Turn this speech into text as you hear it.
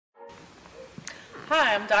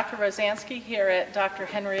Hi, I'm Dr. Rosansky here at Dr.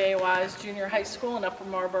 Henry A. Wise Junior High School in Upper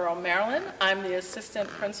Marlboro, Maryland. I'm the assistant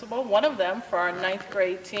principal, one of them, for our 9th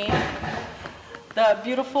grade team. The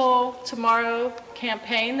Beautiful Tomorrow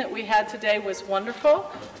campaign that we had today was wonderful.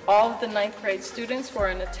 All of the 9th grade students were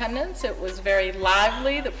in attendance. It was very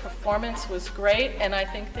lively. The performance was great, and I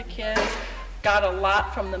think the kids got a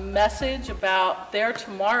lot from the message about their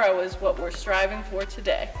tomorrow is what we're striving for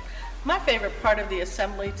today. My favorite part of the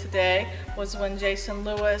assembly today was when Jason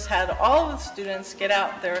Lewis had all of the students get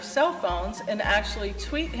out their cell phones and actually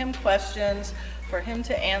tweet him questions for him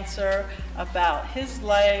to answer about his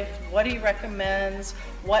life, what he recommends,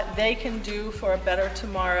 what they can do for a better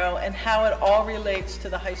tomorrow, and how it all relates to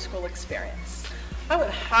the high school experience. I would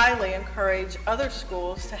highly encourage other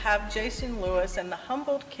schools to have Jason Lewis and the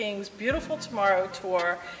Humboldt Kings Beautiful Tomorrow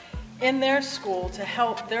Tour in their school to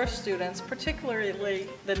help their students, particularly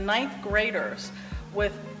the 9th graders,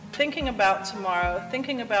 with thinking about tomorrow,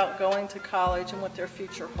 thinking about going to college and what their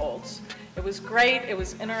future holds. It was great, it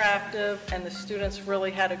was interactive, and the students really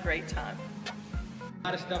had a great time. A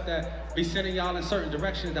lot of stuff that be sending y'all in certain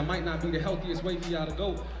directions that might not be the healthiest way for y'all to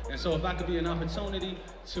go. And so if I could be an opportunity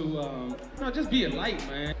to just be a light,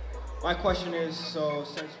 man. My question is, so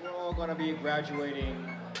since we're all going to be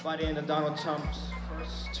graduating by the end of Donald Trump's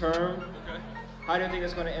first term, how do you think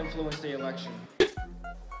it's going to influence the election?